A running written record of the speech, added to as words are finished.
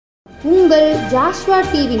உங்கள் Joshua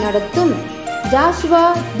TV நடத்தும் Joshua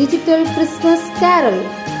digital Christmas carol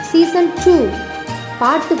season 2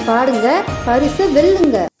 பாட்டு பாடுங்க, பரிசு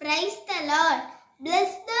வெல்லுங்க. Praise the Lord.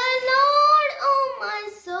 Bless the Lord, oh my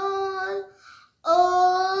soul.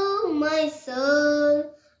 Oh my soul,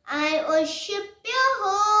 I worship your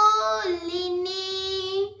holy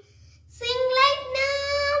name. Sing like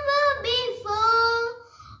never before.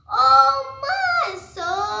 Oh my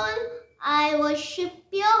soul, I worship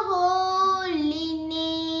your holy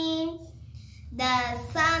name. The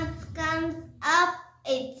sun comes up,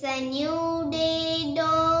 it's a new day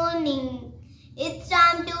dawning. It's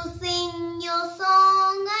time to sing your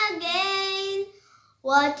song again.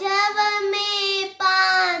 Whatever may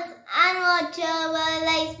pass and whatever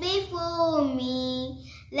lies before me,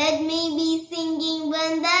 let me be singing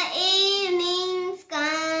when the evenings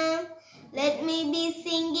come. Let me be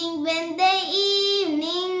singing when the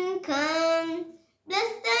evening comes.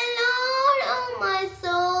 Bless the Lord, oh my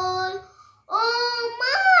soul. Oh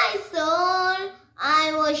my soul, I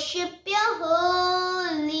worship your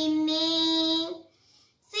holy name.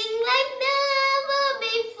 Sing like never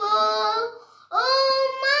before. Oh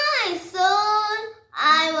my soul,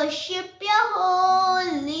 I worship your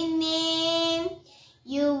holy name.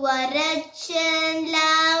 You are rich in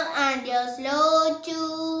love and you're slow to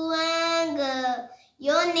anger.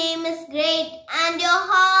 Your name is great and your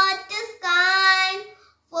heart is kind.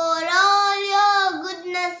 For all your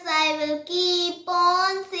goodness I will keep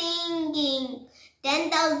on singing.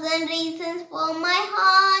 10,000 reasons for my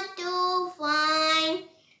heart to find.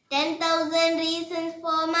 10,000 reasons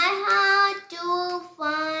for my heart to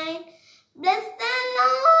find. Bless the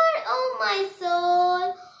Lord, oh my soul.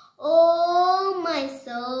 Oh my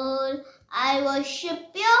soul, I worship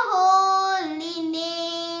your holy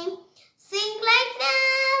name. Sing like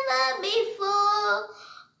never before.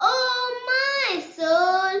 Oh my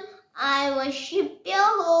soul, I worship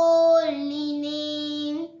your holy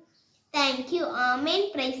name. Thank you, Amen.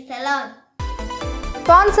 Praise the Lord.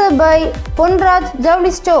 Sponsored by Ponraj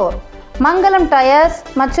ஜவுளி store, மங்களம் tyres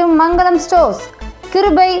மற்றும் மங்களம் stores,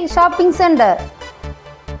 கிருபை shopping centre.